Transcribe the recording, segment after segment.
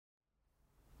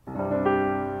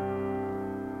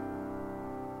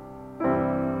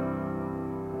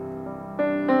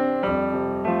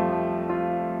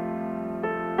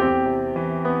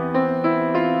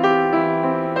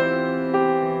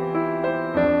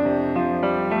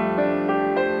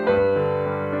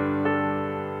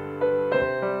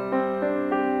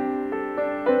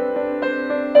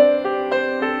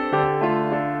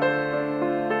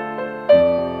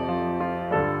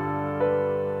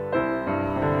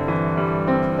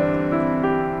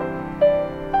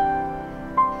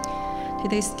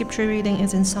Today's scripture reading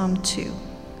is in Psalm 2.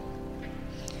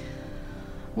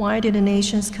 Why do the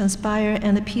nations conspire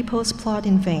and the peoples plot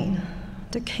in vain?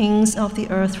 The kings of the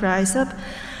earth rise up,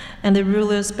 and the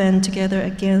rulers band together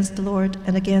against the Lord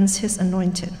and against his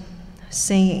anointed,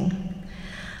 saying,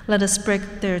 "Let us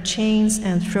break their chains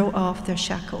and throw off their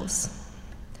shackles."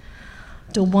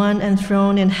 The one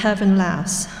enthroned in heaven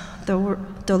laughs.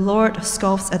 The Lord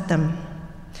scoffs at them.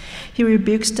 He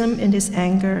rebukes them in his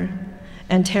anger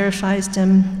and terrifies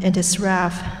them in his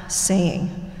wrath,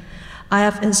 saying, "I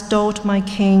have installed my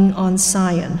king on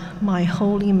Zion, my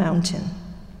holy mountain.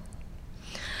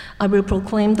 I will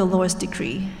proclaim the Lord's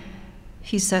decree."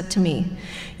 He said to me,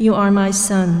 "You are my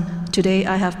son. Today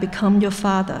I have become your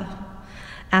father.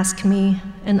 Ask me,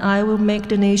 and I will make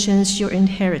the nations your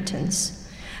inheritance,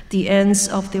 the ends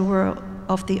of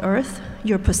the earth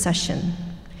your possession.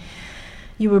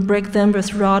 You will break them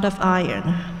with rod of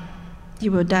iron.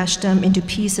 You will dash them into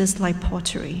pieces like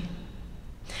pottery.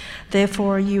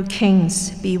 Therefore, you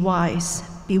kings, be wise,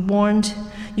 be warned,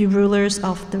 you rulers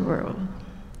of the world.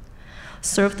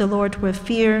 Serve the Lord with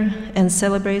fear and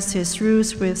celebrate his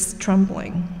rules with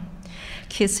trembling.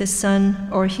 Kiss his son,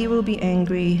 or he will be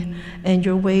angry, and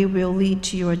your way will lead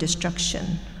to your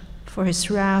destruction, for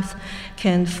his wrath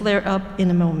can flare up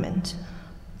in a moment.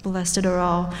 Blessed are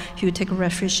all who take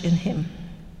refuge in him."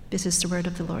 This is the word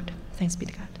of the Lord. Thanks be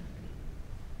to God.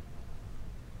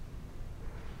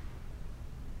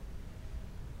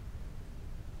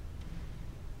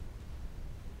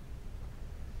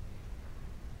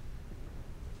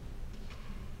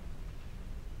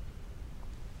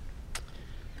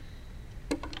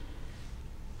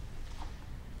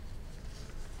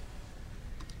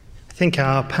 I think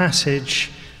our passage,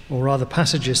 or rather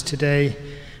passages today,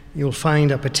 you'll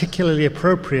find are particularly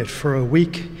appropriate for a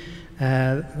week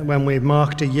when we've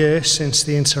marked a year since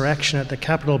the insurrection at the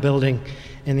Capitol building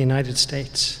in the United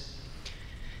States.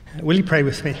 Will you pray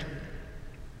with me?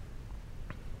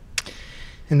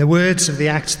 In the words of the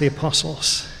Acts of the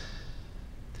Apostles,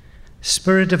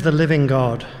 "Spirit of the living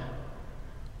God,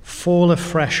 fall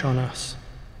afresh on us.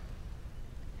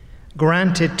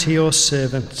 Grant it to your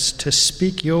servants to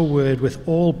speak your word with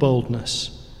all boldness,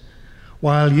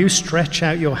 while you stretch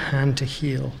out your hand to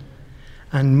heal,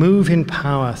 and move in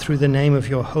power through the name of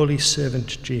your holy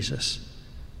servant Jesus.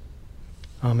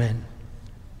 Amen."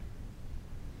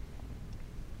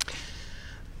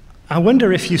 I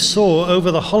wonder if you saw over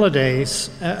the holidays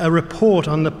a report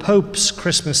on the Pope's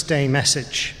Christmas Day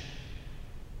message.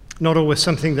 Not always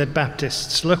something that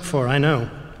Baptists look for, I know.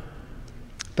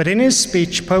 But in his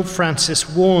speech, Pope Francis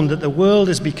warned that the world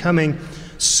is becoming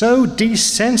so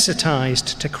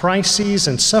desensitized to crises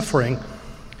and suffering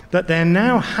that they're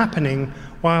now happening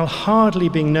while hardly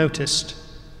being noticed.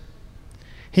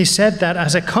 He said that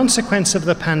as a consequence of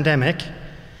the pandemic,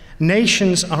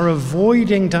 nations are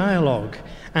avoiding dialogue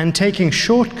and taking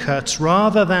shortcuts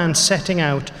rather than setting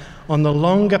out on the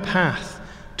longer path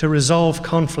to resolve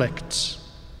conflicts.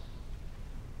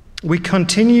 We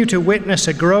continue to witness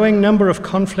a growing number of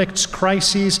conflicts,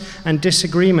 crises, and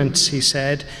disagreements, he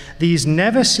said. These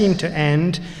never seem to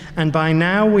end, and by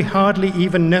now we hardly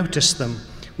even notice them.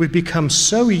 We've become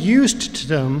so used to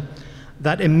them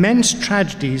that immense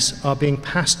tragedies are being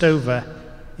passed over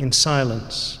in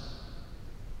silence.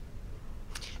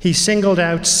 He singled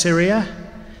out Syria,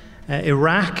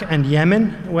 Iraq, and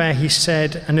Yemen, where he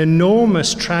said an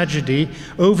enormous tragedy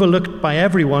overlooked by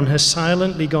everyone has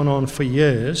silently gone on for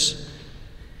years.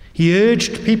 He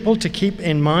urged people to keep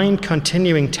in mind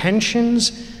continuing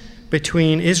tensions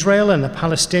between Israel and the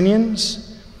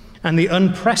Palestinians and the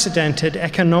unprecedented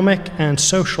economic and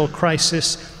social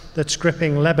crisis that's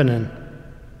gripping Lebanon.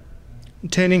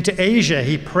 Turning to Asia,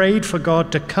 he prayed for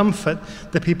God to comfort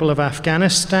the people of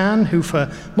Afghanistan, who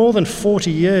for more than 40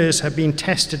 years have been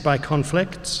tested by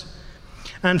conflicts,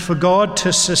 and for God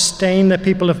to sustain the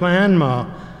people of Myanmar,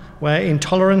 where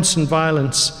intolerance and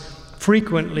violence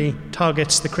frequently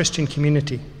targets the Christian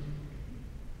community.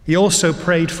 He also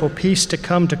prayed for peace to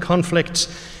come to conflicts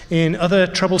in other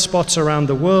trouble spots around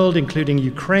the world, including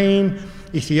Ukraine,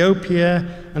 Ethiopia,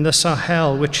 and the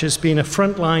Sahel, which has been a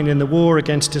front line in the war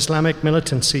against Islamic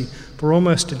militancy for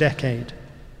almost a decade.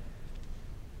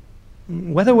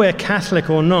 Whether we're Catholic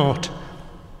or not,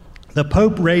 the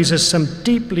Pope raises some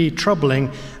deeply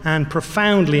troubling and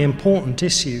profoundly important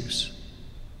issues.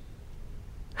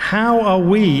 How are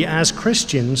we as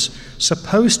Christians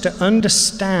supposed to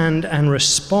understand and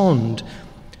respond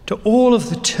to all of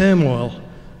the turmoil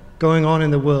going on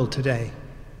in the world today?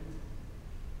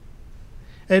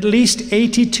 At least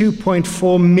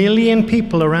 82.4 million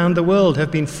people around the world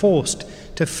have been forced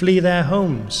to flee their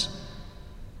homes.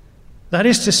 That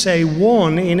is to say,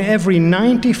 1 in every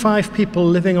 95 people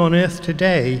living on earth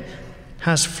today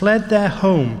has fled their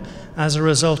home as a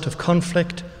result of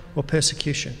conflict or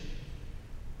persecution.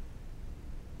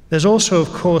 There's also,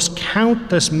 of course,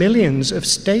 countless millions of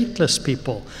stateless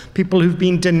people, people who've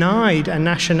been denied a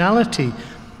nationality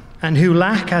and who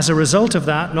lack, as a result of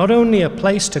that, not only a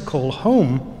place to call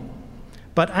home,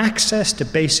 but access to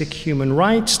basic human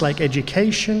rights like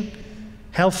education,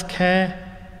 healthcare,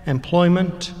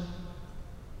 employment.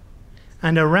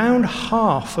 And around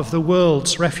half of the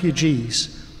world's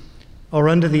refugees are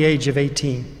under the age of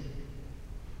 18.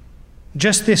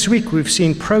 Just this week, we've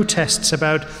seen protests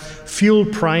about fuel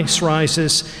price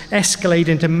rises escalate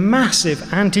into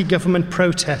massive anti-government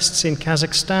protests in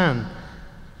Kazakhstan.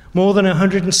 More than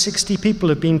 160 people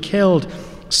have been killed.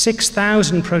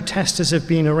 6,000 protesters have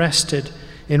been arrested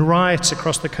in riots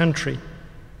across the country.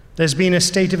 There's been a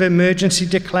state of emergency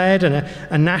declared and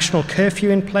a national curfew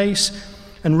in place,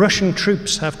 and Russian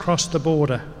troops have crossed the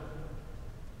border.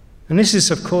 And this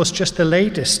is, of course, just the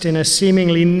latest in a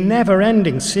seemingly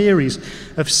never-ending series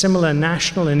of similar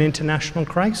national and international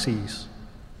crises.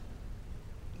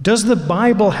 Does the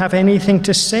Bible have anything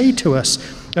to say to us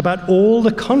about all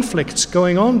the conflicts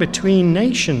going on between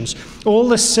nations, all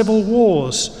the civil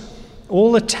wars,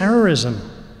 all the terrorism?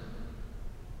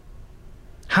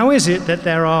 How is it that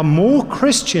there are more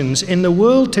Christians in the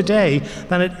world today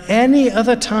than at any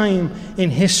other time in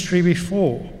history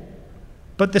before?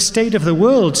 But the state of the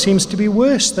world seems to be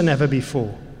worse than ever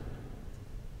before.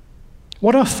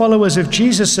 What are followers of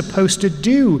Jesus supposed to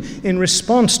do in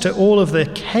response to all of the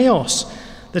chaos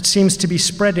that seems to be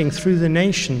spreading through the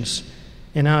nations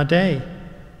in our day?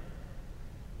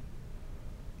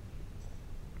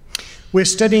 We're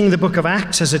studying the book of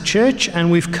Acts as a church,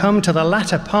 and we've come to the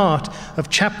latter part of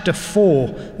chapter 4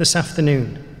 this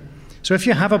afternoon. So if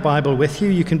you have a Bible with you,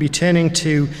 you can be turning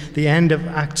to the end of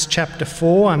Acts chapter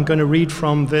 4. I'm going to read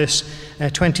from verse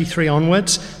 23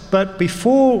 onwards. But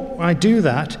before I do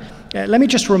that, let me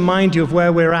just remind you of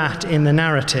where we're at in the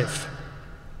narrative.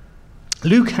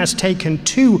 Luke has taken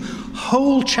 2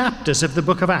 whole chapters of the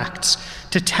book of Acts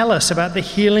to tell us about the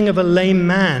healing of a lame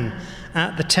man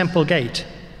at the temple gate.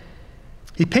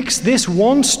 He picks this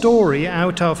one story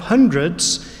out of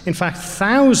hundreds, in fact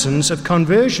thousands of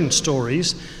conversion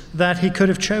stories that he could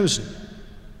have chosen.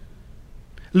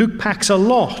 Luke packs a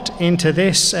lot into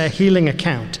this healing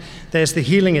account. There's the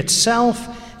healing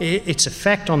itself, its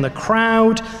effect on the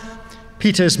crowd,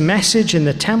 Peter's message in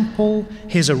the temple,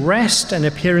 his arrest and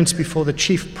appearance before the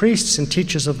chief priests and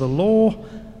teachers of the law.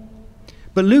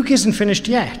 But Luke isn't finished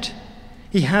yet.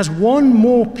 He has one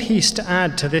more piece to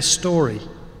add to this story.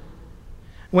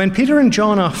 When Peter and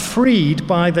John are freed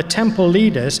by the temple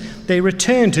leaders, they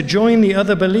return to join the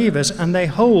other believers and they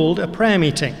hold a prayer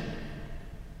meeting.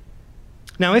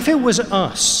 Now, if it was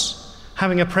us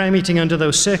having a prayer meeting under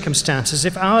those circumstances,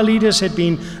 if our leaders had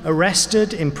been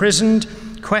arrested, imprisoned,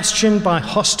 questioned by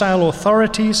hostile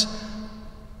authorities,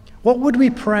 what would we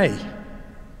pray?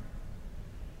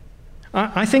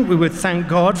 I think we would thank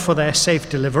God for their safe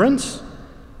deliverance.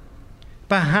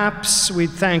 Perhaps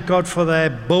we'd thank God for their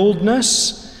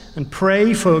boldness and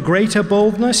pray for greater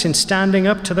boldness in standing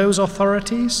up to those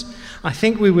authorities. I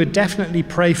think we would definitely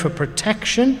pray for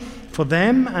protection for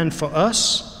them and for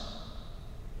us.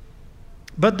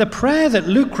 But the prayer that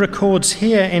Luke records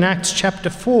here in Acts chapter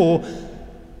 4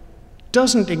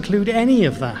 doesn't include any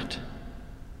of that.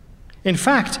 In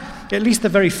fact, at least the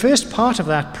very first part of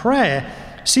that prayer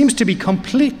seems to be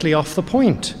completely off the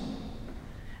point.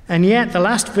 And yet the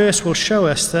last verse will show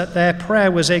us that their prayer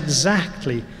was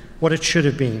exactly what it should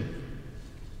have been.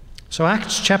 So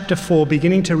Acts chapter 4,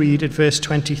 beginning to read at verse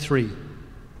 23.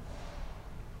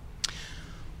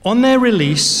 On their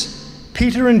release,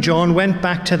 Peter and John went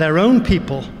back to their own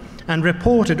people and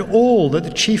reported all that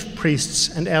the chief priests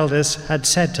and elders had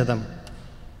said to them.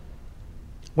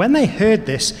 When they heard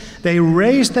this, they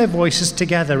raised their voices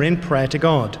together in prayer to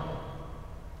God.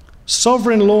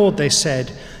 Sovereign Lord, they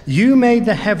said, you made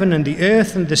the heaven and the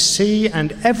earth and the sea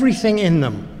and everything in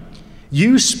them.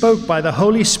 You spoke by the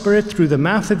Holy Spirit through the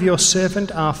mouth of your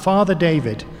servant, our father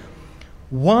David.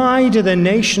 Why do the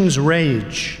nations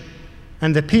rage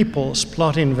and the peoples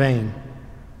plot in vain?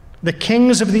 The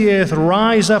kings of the earth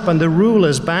rise up and the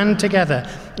rulers band together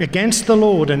against the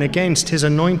Lord and against his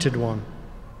anointed one.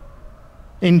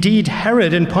 Indeed,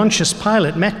 Herod and Pontius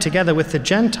Pilate met together with the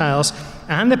Gentiles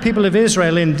and the people of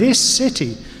Israel in this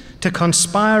city to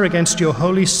conspire against your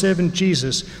holy servant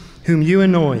Jesus, whom you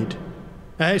anointed.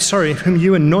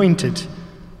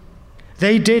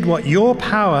 They did what your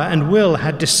power and will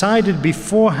had decided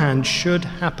beforehand should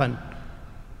happen.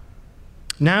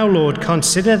 Now, Lord,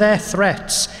 consider their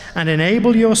threats and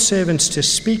enable your servants to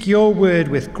speak your word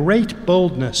with great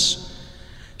boldness.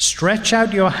 Stretch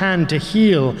out your hand to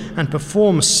heal and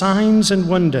perform signs and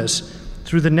wonders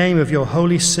through the name of your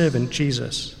holy servant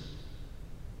Jesus."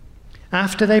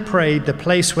 After they prayed, the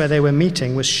place where they were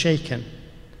meeting was shaken,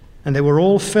 and they were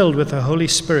all filled with the Holy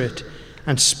Spirit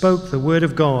and spoke the word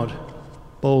of God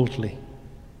boldly.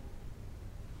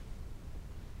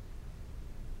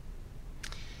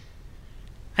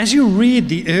 As you read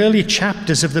the early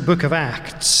chapters of the book of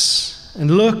Acts and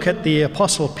look at the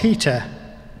Apostle Peter,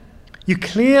 you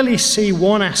clearly see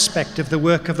one aspect of the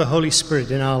work of the Holy Spirit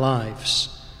in our lives: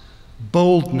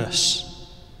 boldness.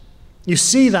 You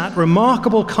see that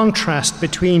remarkable contrast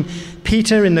between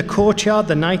Peter in the courtyard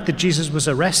the night that Jesus was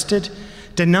arrested,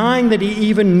 denying that he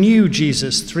even knew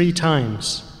Jesus 3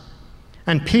 times,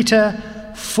 and Peter,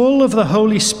 full of the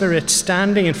Holy Spirit,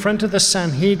 standing in front of the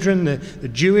Sanhedrin, the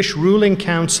Jewish ruling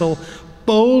council,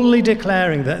 boldly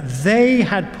declaring that they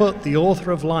had put the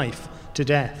author of life to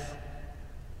death.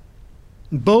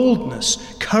 Boldness,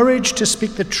 courage to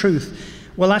speak the truth,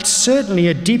 well, that's certainly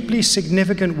a deeply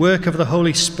significant work of the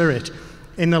Holy Spirit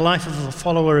in the life of a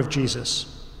follower of Jesus.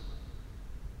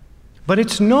 But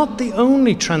it's not the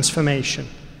only transformation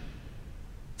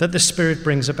that the Spirit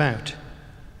brings about.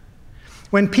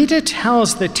 When Peter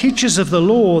tells the teachers of the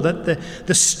law that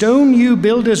the stone you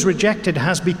builders rejected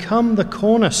has become the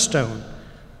cornerstone,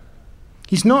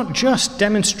 he's not just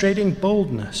demonstrating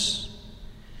boldness.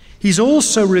 He's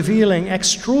also revealing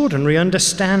extraordinary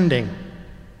understanding.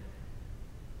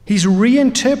 He's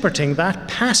reinterpreting that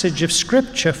passage of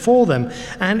Scripture for them,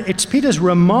 and it's Peter's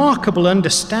remarkable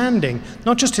understanding,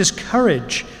 not just his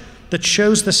courage, that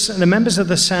shows the members of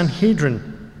the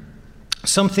Sanhedrin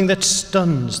something that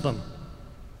stuns them.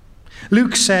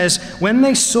 Luke says, when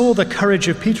they saw the courage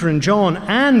of Peter and John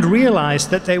and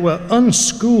realized that they were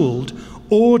unschooled,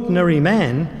 ordinary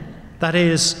men, that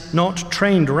is, not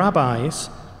trained rabbis,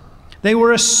 they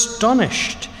were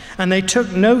astonished, and they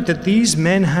took note that these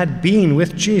men had been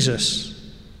with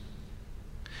Jesus.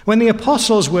 When the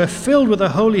apostles were filled with the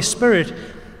Holy Spirit,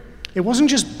 it wasn't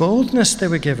just boldness they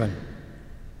were given.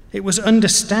 It was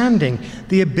understanding,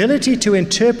 the ability to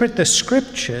interpret the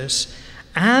Scriptures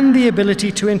and the ability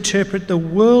to interpret the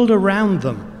world around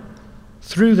them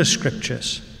through the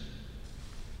Scriptures.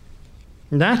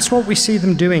 And that's what we see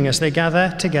them doing as they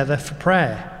gather together for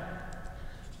prayer.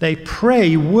 They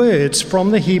pray words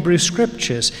from the Hebrew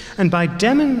Scriptures, and by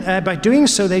doing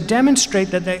so, they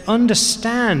demonstrate that they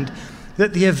understand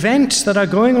that the events that are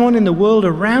going on in the world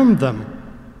around them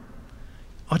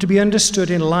are to be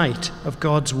understood in light of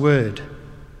God's Word.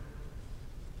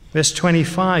 Verse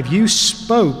 25, you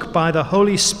spoke by the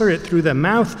Holy Spirit through the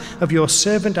mouth of your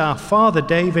servant our father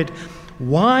David.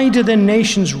 Why do the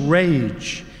nations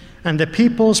rage and the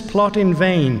peoples plot in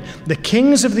vain? The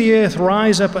kings of the earth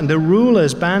rise up and the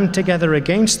rulers band together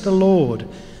against the Lord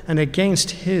and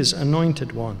against his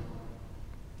anointed one.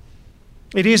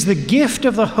 It is the gift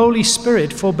of the Holy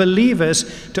Spirit for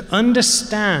believers to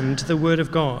understand the Word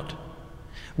of God.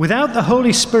 Without the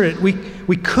Holy Spirit, we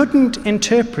couldn't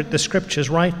interpret the Scriptures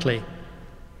rightly.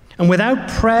 And without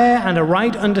prayer and a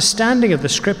right understanding of the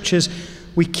Scriptures,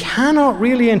 we cannot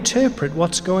really interpret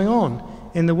what's going on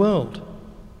in the world.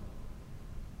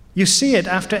 You see it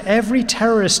after every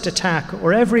terrorist attack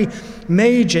or every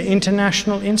major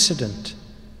international incident.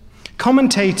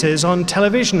 Commentators on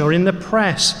television or in the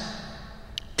press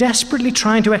desperately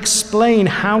trying to explain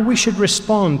how we should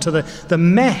respond to the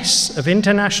mess of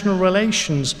international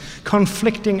relations,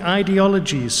 conflicting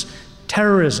ideologies,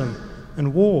 terrorism,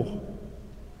 and war.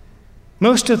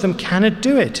 Most of them cannot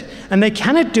do it, and they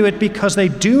cannot do it because they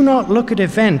do not look at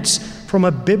events from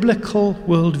a biblical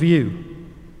worldview.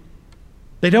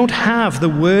 They don't have the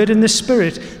Word and the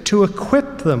Spirit to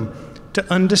equip them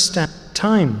to understand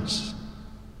times.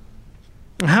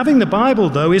 Having the Bible,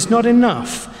 though, is not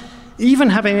enough. Even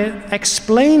having it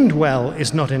explained well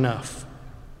is not enough.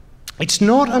 It's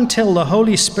not until the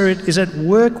Holy Spirit is at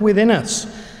work within us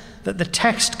that the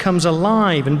text comes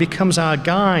alive and becomes our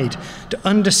guide to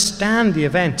understand the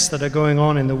events that are going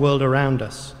on in the world around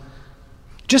us.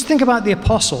 Just think about the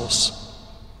apostles.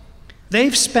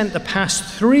 They've spent the past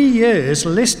 3 years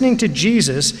listening to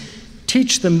Jesus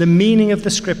teach them the meaning of the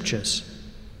Scriptures.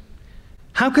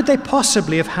 How could they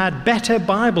possibly have had better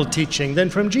Bible teaching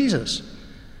than from Jesus,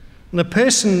 the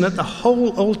person that the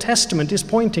whole Old Testament is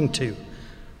pointing to?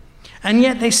 And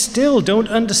yet they still don't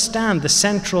understand the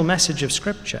central message of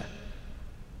Scripture.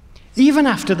 Even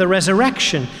after the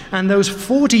resurrection and those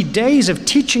 40 days of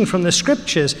teaching from the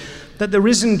Scriptures that the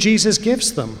risen Jesus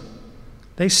gives them,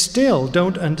 they still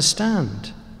don't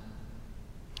understand.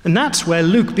 And that's where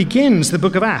Luke begins the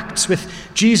book of Acts, with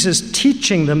Jesus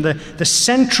teaching them the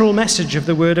central message of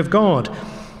the Word of God.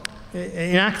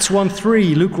 In Acts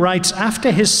 1:3, Luke writes,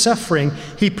 "After his suffering,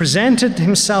 he presented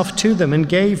himself to them and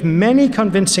gave many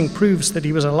convincing proofs that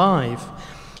he was alive.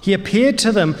 He appeared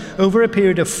to them over a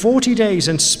period of 40 days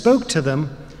and spoke to them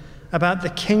about the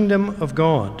kingdom of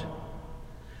God."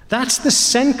 That's the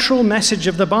central message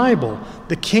of the Bible,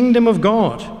 the kingdom of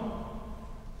God.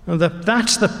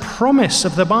 That's the promise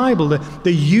of the Bible.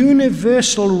 The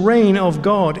universal reign of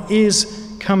God is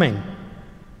coming.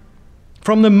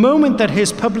 From the moment that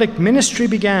his public ministry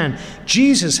began,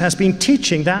 Jesus has been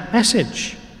teaching that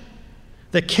message.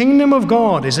 The kingdom of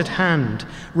God is at hand.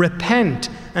 Repent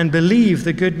and believe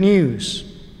the good news.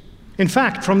 In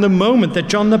fact, from the moment that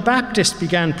John the Baptist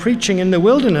began preaching in the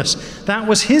wilderness, that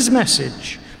was his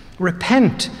message.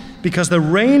 Repent, because the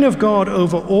reign of God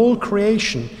over all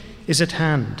creation is at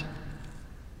hand.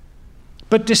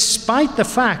 But despite the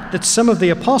fact that some of the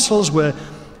apostles were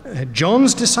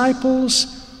John's disciples,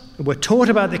 were taught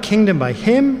about the kingdom by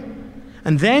him,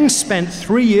 and then spent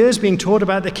 3 years being taught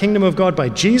about the kingdom of God by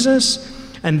Jesus,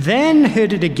 and then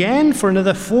heard it again for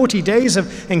another 40 days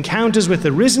of encounters with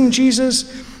the risen Jesus,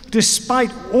 despite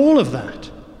all of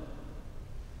that,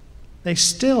 they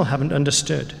still haven't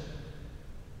understood.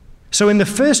 So in the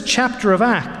first chapter of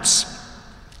Acts,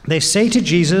 they say to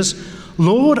Jesus,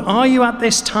 "Lord, are you at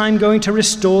this time going to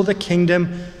restore the kingdom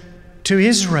to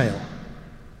Israel?"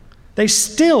 They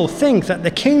still think that the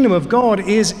kingdom of God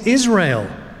is Israel.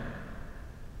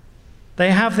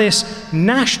 They have this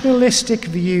nationalistic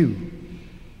view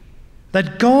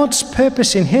that God's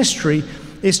purpose in history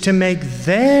is to make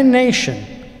their nation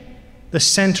the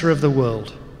center of the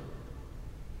world.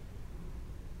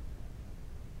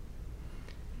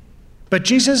 But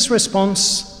Jesus'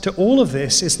 response to all of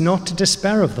this is not to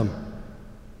despair of them.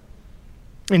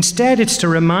 Instead, it's to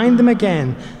remind them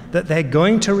again that they're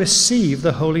going to receive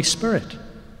the Holy Spirit.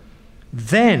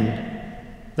 Then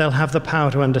they'll have the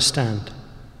power to understand.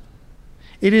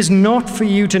 It is not for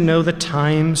you to know the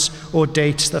times or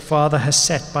dates the Father has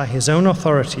set by his own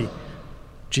authority,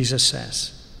 Jesus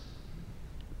says.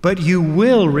 But you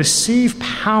will receive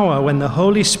power when the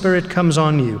Holy Spirit comes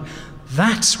on you.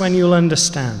 That's when you'll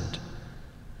understand.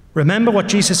 Remember what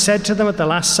Jesus said to them at the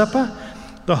Last Supper?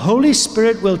 The Holy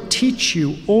Spirit will teach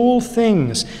you all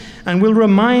things and will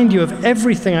remind you of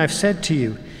everything I've said to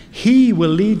you. He will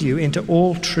lead you into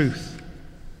all truth.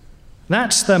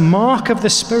 That's the mark of the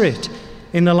Spirit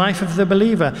in the life of the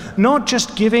believer, not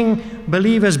just giving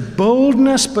believers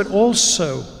boldness, but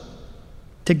also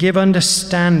to give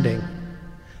understanding,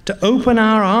 to open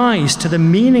our eyes to the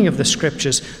meaning of the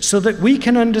Scriptures so that we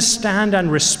can understand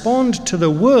and respond to the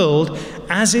world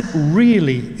as it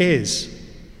really is.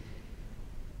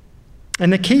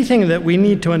 And the key thing that we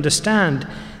need to understand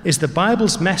is the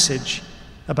Bible's message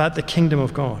about the kingdom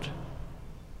of God.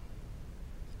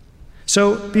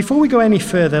 So before we go any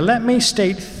further, let me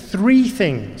state 3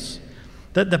 things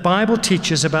that the Bible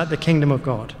teaches about the kingdom of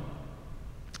God.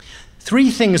 3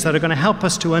 things that are going to help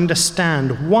us to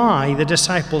understand why the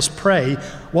disciples pray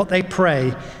what they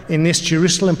pray in this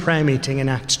Jerusalem prayer meeting in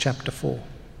Acts chapter 4.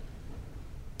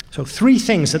 So 3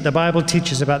 things that the Bible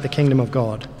teaches about the kingdom of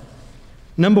God.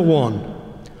 Number 1,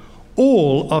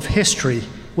 all of history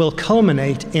will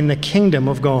culminate in the kingdom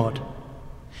of God.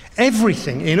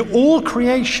 Everything in all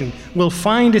creation will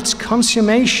find its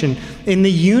consummation in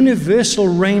the universal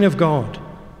reign of God.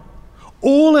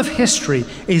 All of history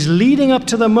is leading up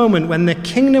to the moment when the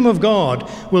kingdom of God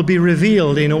will be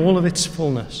revealed in all of its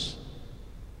fullness.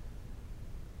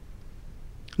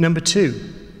 Number 2,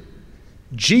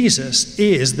 Jesus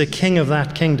is the king of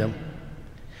that kingdom.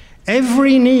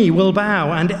 Every knee will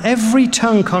bow and every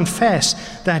tongue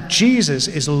confess that Jesus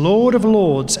is Lord of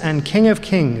lords and King of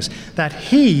kings, that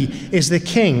he is the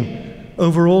king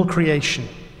over all creation.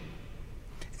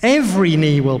 Every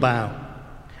knee will bow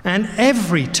and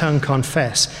every tongue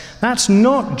confess. That's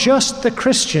not just the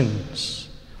Christians.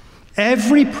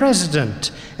 Every president,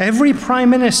 every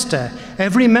prime minister,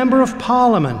 every member of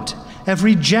parliament,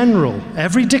 every general,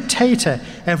 every dictator,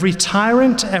 every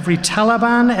tyrant, every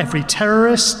Taliban, every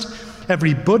terrorist,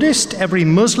 every Buddhist, every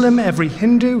Muslim, every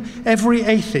Hindu, every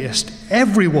atheist,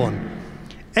 everyone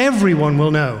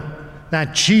will know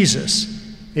that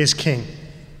Jesus is king.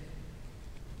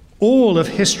 All of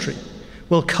history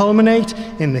will culminate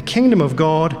in the kingdom of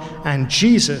God, and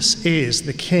Jesus is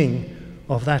the king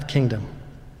of that kingdom.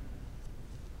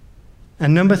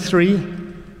 And number 3,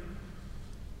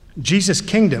 Jesus'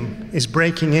 kingdom is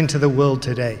breaking into the world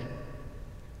today.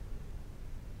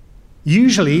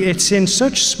 Usually it's in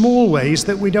such small ways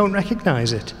that we don't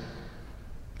recognize it,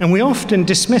 and we often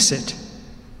dismiss it.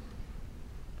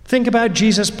 Think about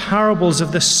Jesus' parables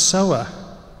of the sower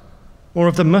or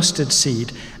of the mustard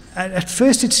seed. At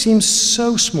first it seems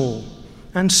so small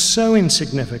and so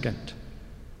insignificant.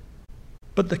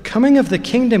 But the coming of the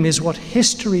kingdom is what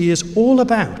history is all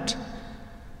about.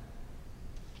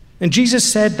 And Jesus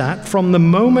said that from the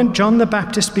moment John the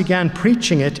Baptist began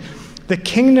preaching it, the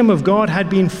kingdom of God had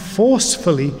been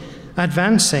forcefully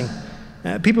advancing.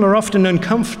 People are often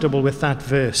uncomfortable with that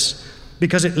verse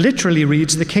because it literally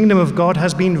reads, the kingdom of God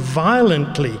has been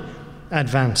violently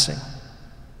advancing.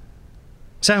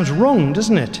 Sounds wrong,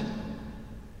 doesn't it?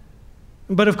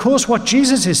 But of course, what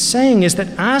Jesus is saying is that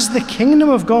as the kingdom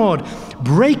of God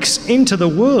breaks into the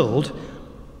world,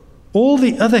 all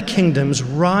the other kingdoms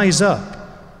rise up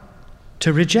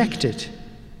to reject it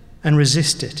and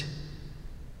resist it.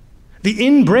 The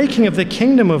inbreaking of the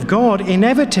kingdom of God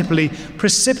inevitably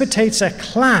precipitates a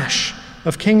clash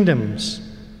of kingdoms.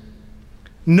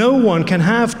 No one can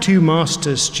have two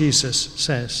masters, Jesus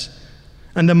says.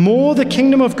 And the more the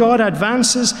kingdom of God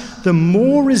advances, the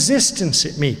more resistance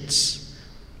it meets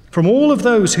from all of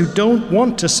those who don't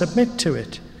want to submit to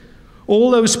it. All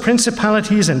those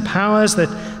principalities and powers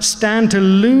that stand to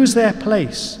lose their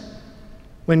place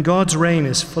when God's reign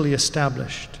is fully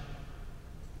established.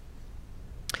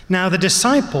 Now, the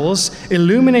disciples,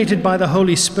 illuminated by the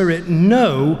Holy Spirit,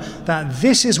 know that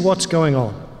this is what's going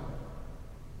on,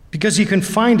 because you can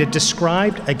find it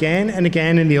described again and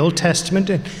again in the Old Testament,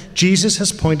 and Jesus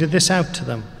has pointed this out to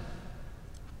them.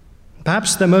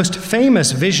 Perhaps the most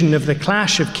famous vision of the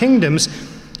clash of kingdoms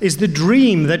is the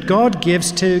dream that God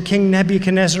gives to King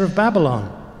Nebuchadnezzar of Babylon.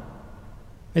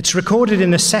 It's recorded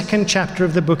in the 2nd chapter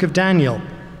of the book of Daniel.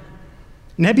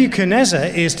 Nebuchadnezzar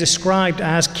is described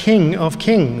as King of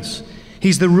Kings.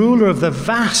 He's the ruler of the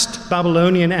vast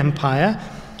Babylonian Empire,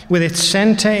 with its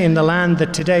center in the land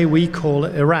that today we call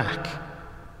Iraq.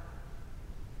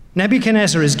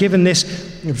 Nebuchadnezzar is given this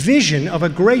vision of a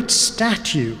great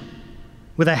statue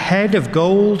with a head of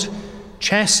gold,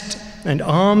 chest and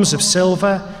arms of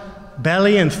silver,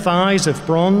 belly and thighs of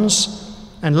bronze,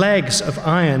 and legs of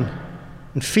iron,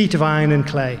 and feet of iron and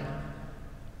clay.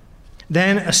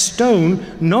 Then a stone,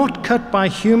 not cut by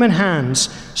human hands,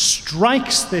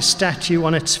 strikes this statue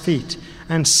on its feet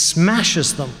and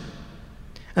smashes them.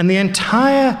 And the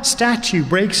entire statue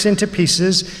breaks into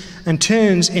pieces and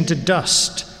turns into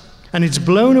dust, and it's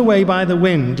blown away by the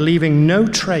wind, leaving no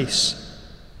trace.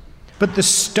 But the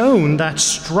stone that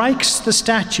strikes the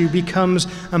statue becomes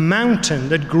a mountain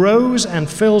that grows and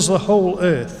fills the whole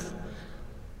earth.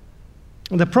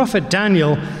 The prophet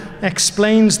Daniel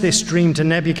explains this dream to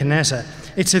Nebuchadnezzar.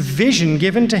 It's a vision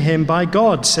given to him by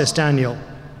God, says Daniel.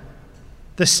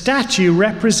 The statue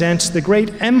represents the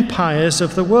great empires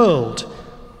of the world.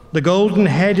 The golden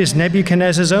head is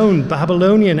Nebuchadnezzar's own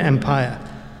Babylonian empire.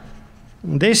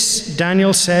 This,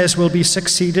 Daniel says, will be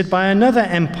succeeded by another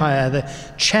empire, the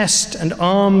chest and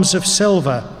arms of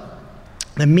silver,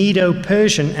 the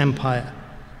Medo-Persian Empire,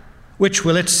 which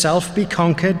will itself be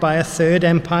conquered by a third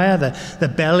empire, the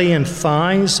belly and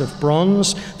thighs of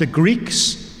bronze, the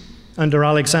Greeks under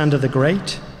Alexander the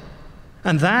Great.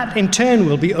 And that, in turn,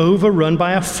 will be overrun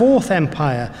by a fourth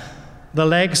empire, the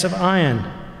legs of iron,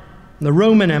 the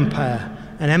Roman Empire,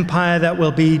 an empire that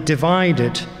will be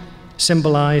divided,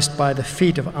 symbolized by the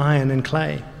feet of iron and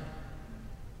clay.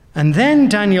 And then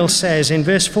Daniel says in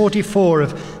verse 44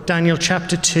 of Daniel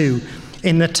chapter 2,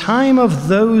 in the time of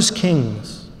those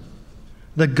kings,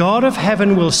 the God of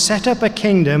heaven will set up a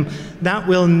kingdom that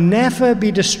will never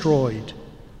be destroyed,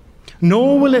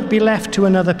 nor will it be left to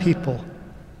another people.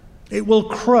 It will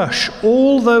crush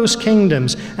all those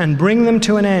kingdoms and bring them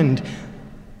to an end,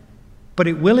 but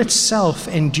it will itself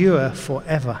endure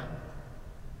forever.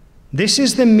 This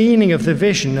is the meaning of the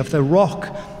vision of the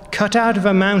rock cut out of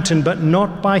a mountain, but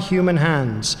not by human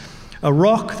hands, a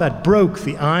rock that broke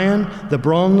the iron, the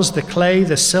bronze, the clay,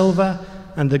 the silver,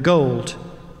 and the gold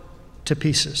to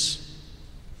pieces.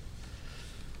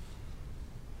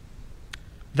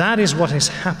 That is what is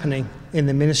happening in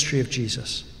the ministry of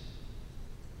Jesus.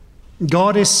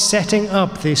 God is setting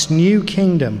up this new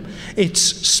kingdom. It's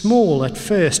small at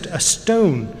first, a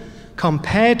stone,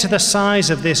 compared to the size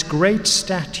of this great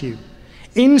statue,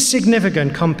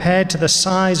 insignificant compared to the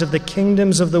size of the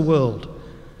kingdoms of the world.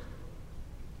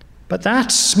 But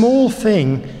that small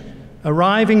thing,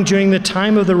 arriving during the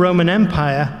time of the Roman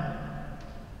Empire,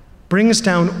 brings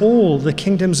down all the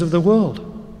kingdoms of the world,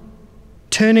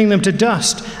 turning them to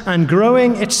dust and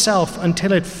growing itself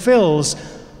until it fills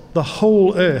the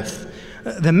whole earth.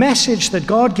 The message that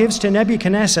God gives to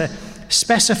Nebuchadnezzar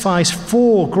specifies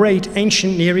 4 great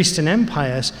ancient Near Eastern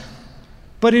empires,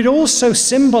 but it also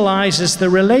symbolizes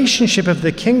the relationship of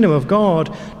the kingdom of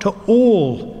God to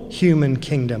all human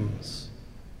kingdoms.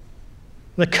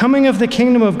 The coming of the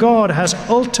kingdom of God has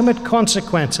ultimate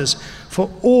consequences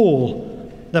for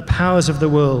all the powers of the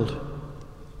world.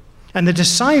 And the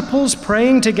disciples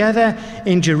praying together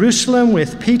in Jerusalem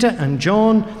with Peter and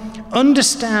John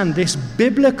understand this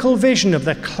biblical vision of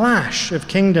the clash of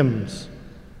kingdoms.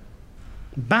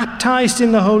 Baptized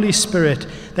in the Holy Spirit,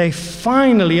 they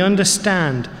finally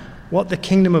understand what the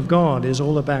kingdom of God is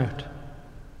all about.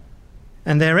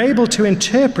 And they're able to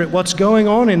interpret what's going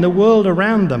on in the world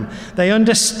around them. They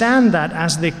understand that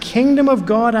as the kingdom of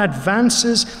God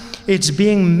advances, it's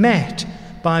being met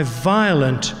by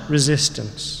violent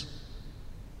resistance.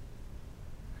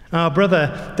 Our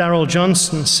brother Darrell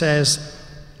Johnson says,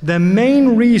 the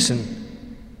main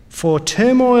reason for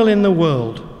turmoil in the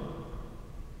world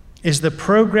is the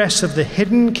progress of the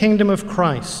hidden kingdom of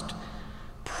Christ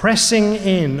pressing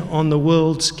in on the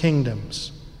world's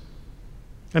kingdoms.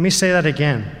 Let me say that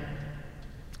again.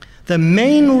 The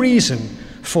main reason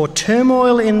for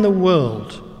turmoil in the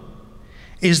world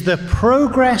is the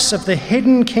progress of the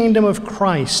hidden kingdom of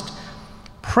Christ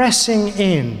pressing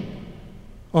in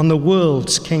on the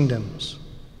world's kingdoms.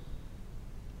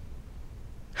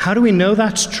 How do we know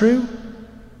that's true?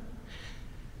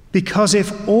 Because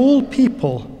if all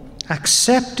people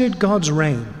accepted God's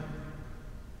reign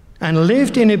and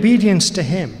lived in obedience to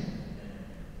him,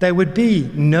 there would be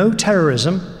no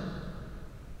terrorism,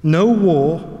 no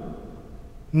war,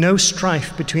 no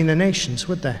strife between the nations,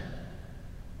 would there?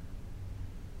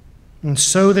 And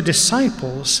so the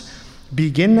disciples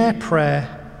begin their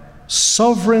prayer,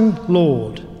 Sovereign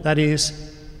Lord, that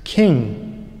is, King,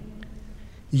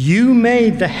 you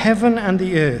made the heaven and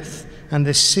the earth and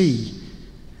the sea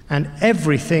and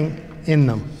everything in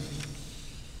them.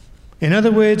 In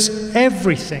other words,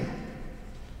 everything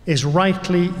is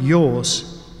rightly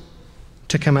yours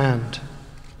to command.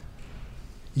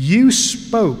 You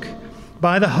spoke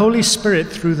by the Holy Spirit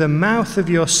through the mouth of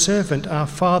your servant, our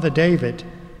father David.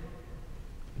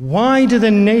 Why do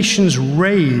the nations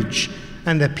rage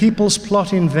and the peoples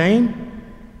plot in vain?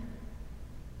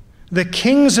 The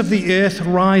kings of the earth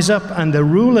rise up and the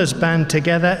rulers band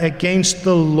together against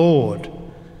the Lord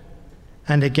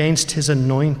and against his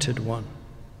anointed one.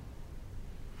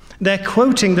 They're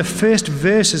quoting the first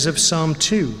verses of Psalm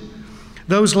 2.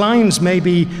 Those lines may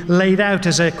be laid out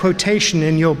as a quotation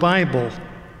in your Bible.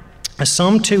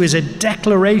 Psalm 2 is a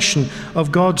declaration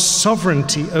of God's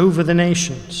sovereignty over the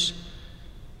nations.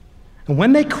 And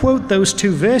when they quote those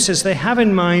two verses, they have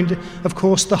in mind, of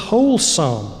course, the whole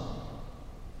psalm.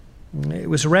 It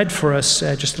was read for us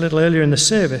just a little earlier in the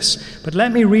service, but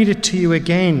let me read it to you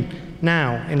again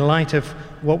now in light of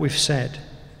what we've said.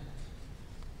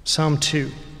 Psalm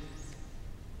 2.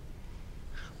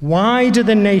 Why do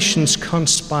the nations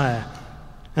conspire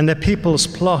and the peoples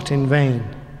plot in vain?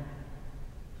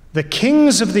 The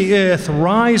kings of the earth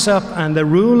rise up and the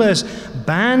rulers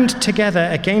band together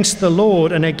against the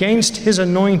Lord and against his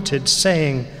anointed,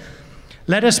 saying,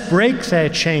 let us break their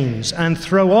chains and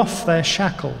throw off their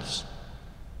shackles.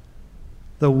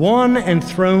 The one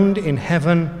enthroned in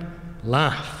heaven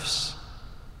laughs.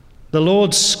 The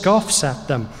Lord scoffs at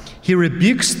them. He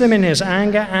rebukes them in his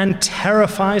anger and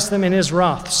terrifies them in his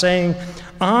wrath, saying,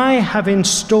 I have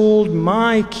installed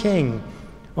my king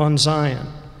on Zion,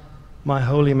 my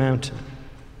holy mountain.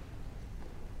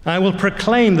 I will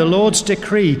proclaim the Lord's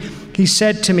decree. He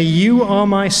said to me, you are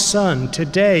my son.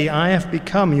 Today I have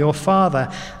become your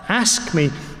father. Ask me,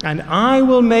 and I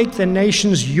will make the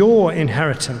nations your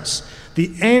inheritance,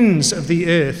 the ends of the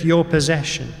earth your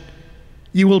possession.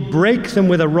 You will break them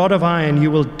with a rod of iron.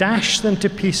 You will dash them to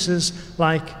pieces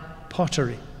like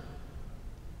pottery.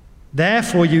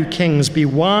 Therefore, you kings, be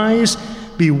wise,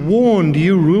 be warned,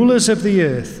 you rulers of the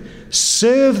earth.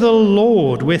 Serve the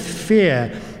Lord with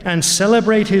fear and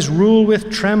celebrate his rule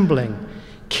with trembling.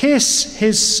 Kiss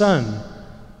his son,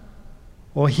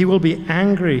 or he will be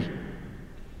angry,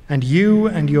 and you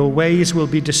and your ways will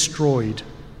be destroyed,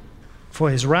 for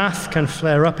his wrath can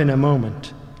flare up in a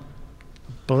moment.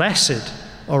 Blessed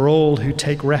are all who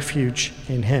take refuge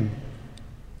in him.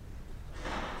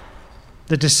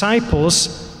 The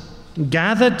disciples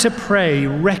gathered to pray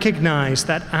recognize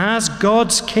that as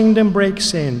God's kingdom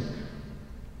breaks in,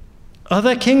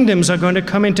 other kingdoms are going to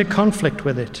come into conflict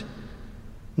with it.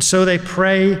 And so they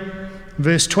pray,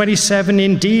 verse 27,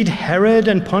 indeed Herod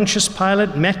and Pontius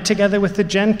Pilate met together with the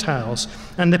Gentiles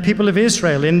and the people of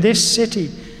Israel in this city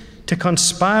to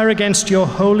conspire against your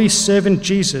holy servant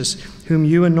Jesus, whom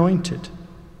you anointed.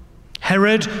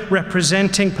 Herod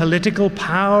representing political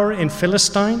power in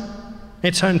Palestine.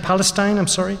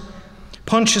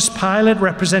 Pontius Pilate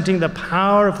representing the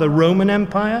power of the Roman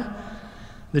Empire.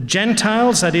 The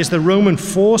Gentiles, that is, the Roman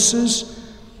forces,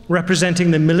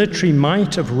 representing the military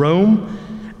might of Rome,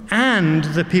 and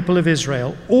the people of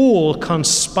Israel, all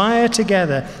conspire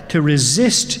together to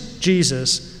resist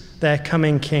Jesus, their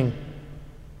coming king.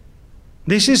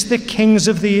 This is the kings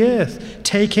of the earth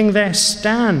taking their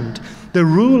stand, the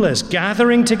rulers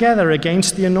gathering together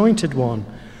against the Anointed One.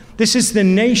 This is the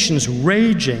nations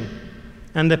raging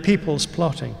and the peoples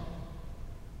plotting.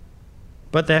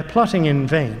 But they're plotting in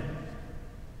vain.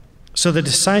 So the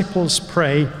disciples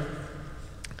pray,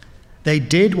 they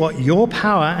did what your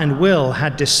power and will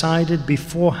had decided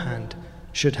beforehand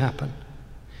should happen.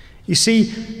 You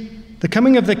see, the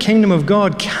coming of the kingdom of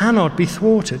God cannot be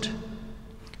thwarted.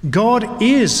 God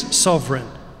is sovereign,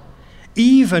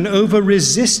 even over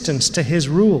resistance to his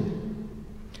rule.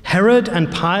 Herod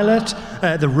and Pilate,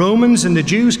 the Romans and the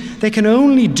Jews, they can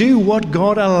only do what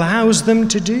God allows them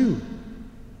to do.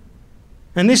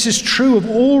 And this is true of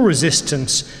all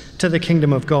resistance to the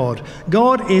kingdom of God.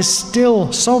 God is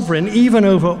still sovereign, even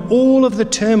over all of the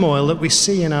turmoil that we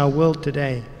see in our world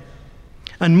today.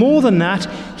 And more than that,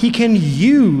 he can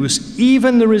use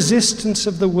even the resistance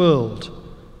of the world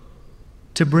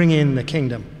to bring in the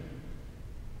kingdom.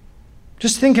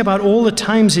 Just think about all the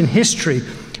times in history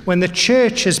when the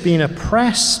church has been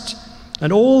oppressed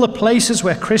and all the places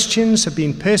where Christians have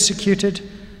been persecuted,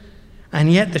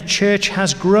 and yet the church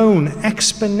has grown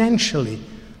exponentially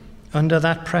under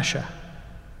that pressure.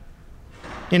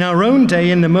 In our own day,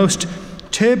 in the most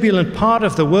turbulent part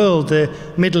of the world, the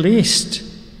Middle East,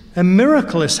 a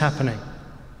miracle is happening.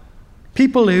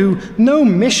 People who no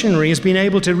missionary has been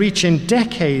able to reach in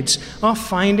decades are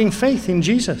finding faith in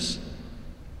Jesus.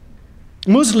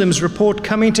 Muslims report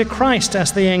coming to Christ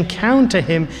as they encounter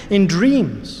him in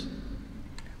dreams.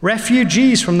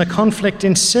 Refugees from the conflict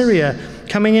in Syria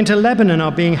coming into Lebanon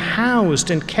are being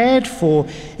housed and cared for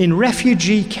in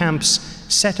refugee camps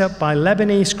set up by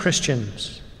Lebanese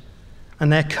Christians.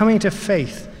 And they're coming to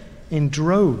faith in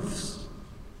droves.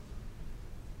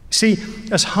 See,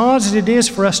 as hard as it is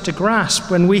for us to grasp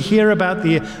when we hear about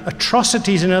the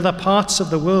atrocities in other parts of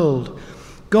the world,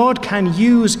 God can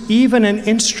use even an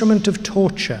instrument of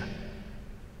torture,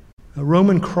 a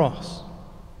Roman cross,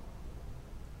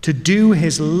 to do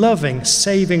his loving,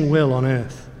 saving will on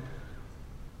earth.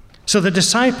 So the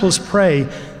disciples pray,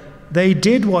 they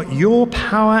did what your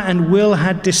power and will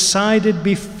had decided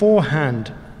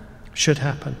beforehand should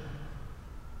happen.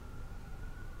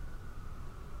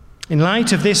 In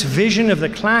light of this vision of the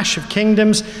clash of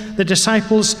kingdoms, the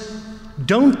disciples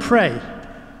don't pray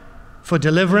for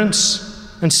deliverance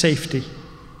and safety.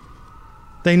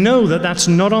 They know that that's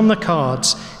not on the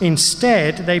cards.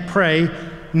 Instead, they pray,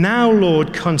 now,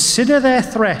 Lord, consider their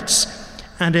threats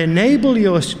and enable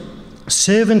your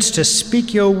servants to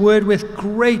speak your word with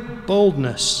great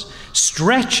boldness.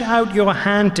 Stretch out your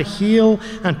hand to heal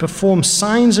and perform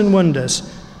signs and wonders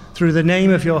through the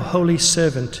name of your holy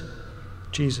servant,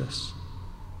 Jesus.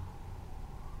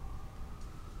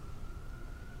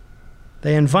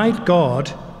 They invite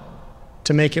God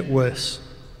to make it worse.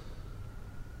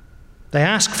 They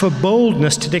ask for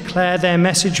boldness to declare their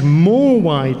message more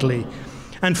widely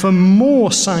and for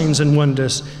more signs and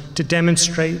wonders to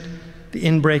demonstrate the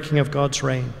inbreaking of God's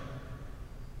reign.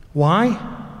 Why?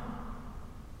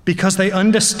 Because they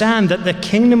understand that the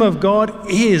kingdom of God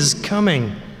is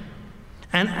coming.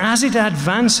 And as it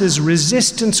advances,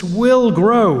 resistance will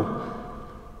grow.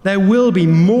 There will be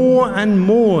more and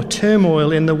more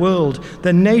turmoil in the world.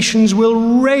 The nations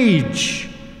will rage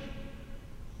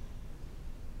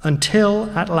until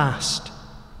at last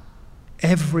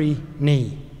every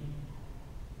knee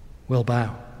will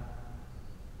bow.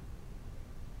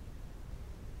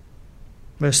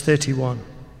 Verse 31.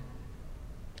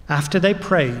 After they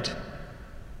prayed,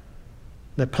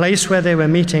 the place where they were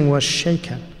meeting was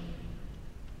shaken,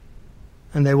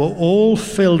 and they were all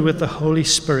filled with the Holy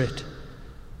Spirit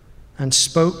and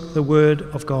spoke the word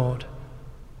of God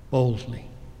boldly.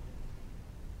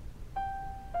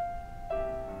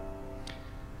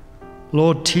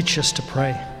 Lord, teach us to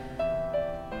pray.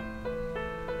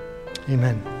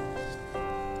 Amen.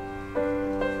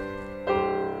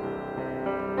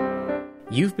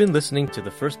 You've been listening to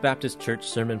the First Baptist Church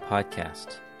Sermon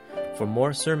Podcast. For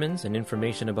more sermons and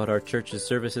information about our church's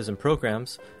services and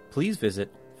programs, please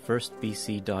visit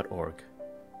firstbc.org.